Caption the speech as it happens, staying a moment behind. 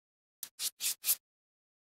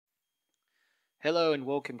Hello and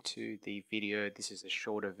welcome to the video. This is a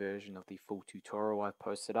shorter version of the full tutorial I've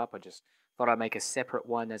posted up. I just thought I'd make a separate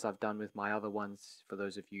one as I've done with my other ones for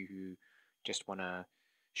those of you who just want a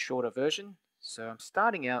shorter version. So I'm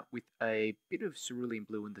starting out with a bit of cerulean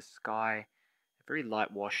blue in the sky, a very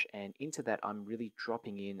light wash, and into that I'm really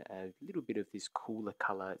dropping in a little bit of this cooler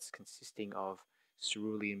color. It's consisting of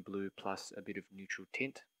cerulean blue plus a bit of neutral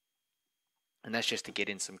tint. And that's just to get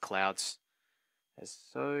in some clouds as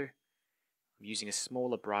so. I'm using a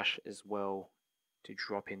smaller brush as well to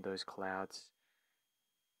drop in those clouds.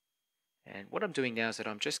 And what I'm doing now is that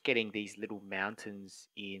I'm just getting these little mountains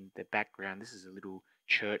in the background. This is a little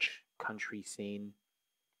church country scene.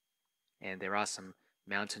 And there are some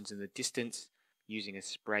mountains in the distance, using a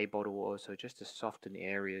spray bottle also just to soften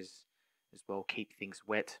areas as well, keep things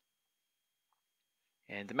wet.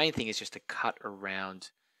 And the main thing is just to cut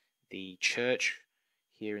around the church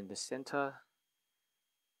here in the center.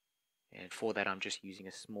 And for that, I'm just using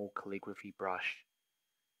a small calligraphy brush.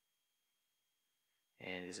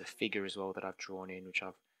 And there's a figure as well that I've drawn in, which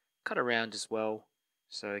I've cut around as well.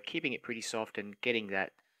 So keeping it pretty soft and getting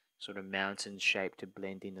that sort of mountain shape to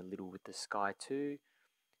blend in a little with the sky too.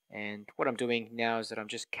 And what I'm doing now is that I'm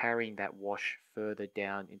just carrying that wash further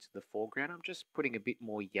down into the foreground. I'm just putting a bit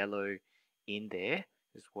more yellow in there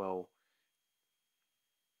as well.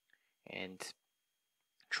 And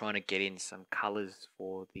trying to get in some colors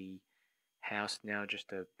for the house now,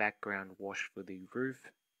 just a background wash for the roof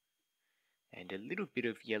and a little bit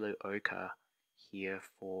of yellow ochre here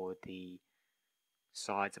for the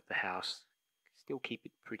sides of the house. Still keep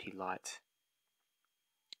it pretty light,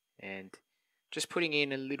 and just putting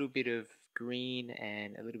in a little bit of green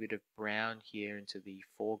and a little bit of brown here into the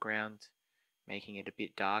foreground, making it a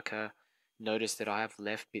bit darker. Notice that I have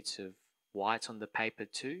left bits of white on the paper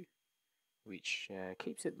too, which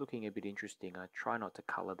keeps it looking a bit interesting. I try not to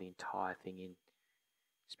color the entire thing in,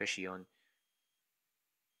 especially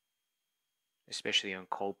on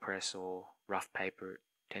cold press or rough paper. It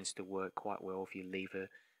tends to work quite well if you leave a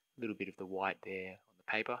little bit of the white there on the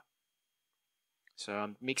paper. So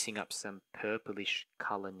I'm mixing up some purplish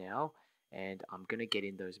color now, and I'm going to get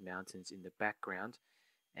in those mountains in the background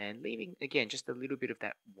and leaving again just a little bit of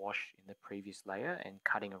that wash in the previous layer and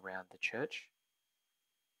cutting around the church.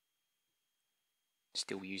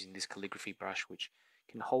 Still using this calligraphy brush, which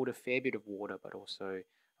can hold a fair bit of water but also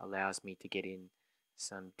allows me to get in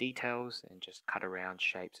some details and just cut around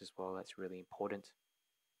shapes as well. That's really important.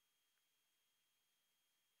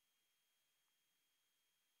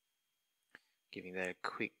 Giving that a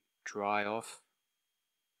quick dry off.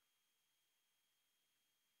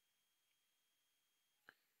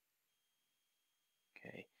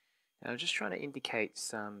 Okay, now I'm just trying to indicate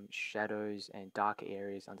some shadows and darker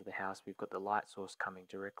areas under the house. We've got the light source coming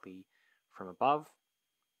directly from above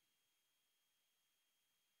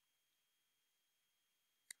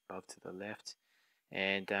to the left,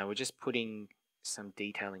 and we're just putting some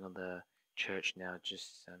detailing on the church now,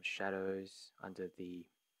 just some shadows under the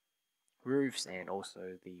roofs and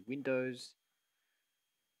also the windows.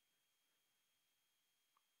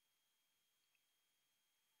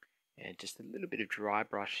 And just a little bit of dry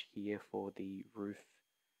brush here for the roof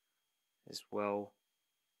as well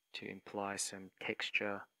to imply some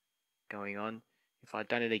texture going on. If I'd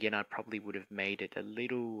done it again, I probably would have made it a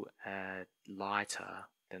little lighter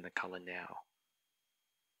than the color now.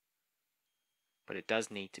 But it does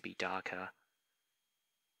need to be darker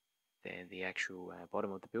than the actual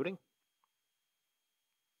bottom of the building.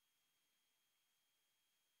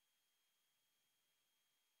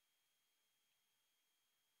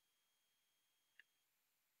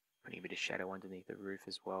 Putting a bit of shadow underneath the roof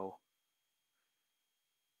as well.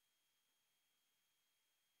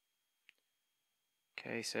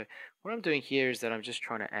 Okay, so what I'm doing here is that I'm just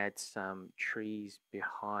trying to add some trees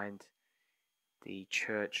behind the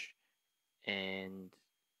church and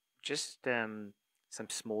just some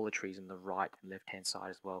smaller trees on the right and left hand side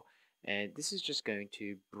as well. And this is just going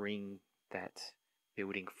to bring that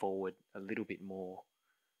building forward a little bit more.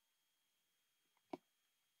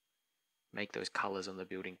 Make those colors on the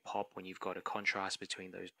building pop when you've got a contrast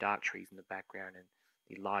between those dark trees in the background and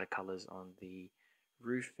the lighter colors on the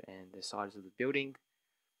roof and the sides of the building.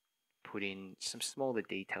 Put in some smaller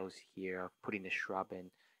details here. I've put in a shrub and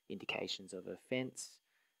indications of a fence.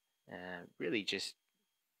 Really just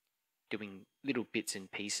doing little bits and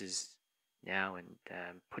pieces now and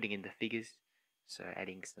putting in the figures. So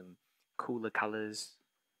adding some cooler colors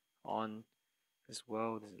on as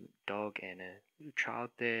well. There's a dog and a little child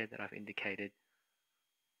there that I've indicated.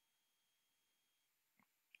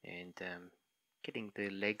 And getting the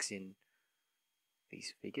legs in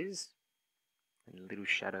these figures and a little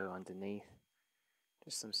shadow underneath.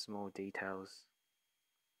 Just some small details.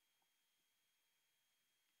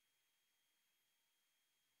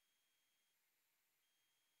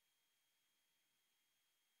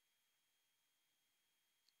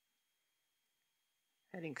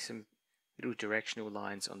 Adding some little directional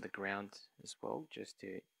lines on the ground as well, just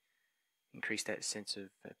to increase that sense of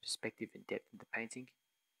perspective and depth in the painting.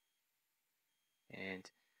 And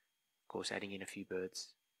of course adding in a few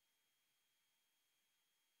birds.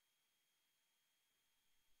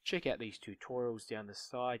 Check out these tutorials down the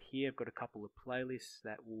side here. I've got a couple of playlists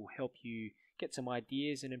that will help you get some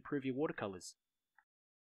ideas and improve your watercolors.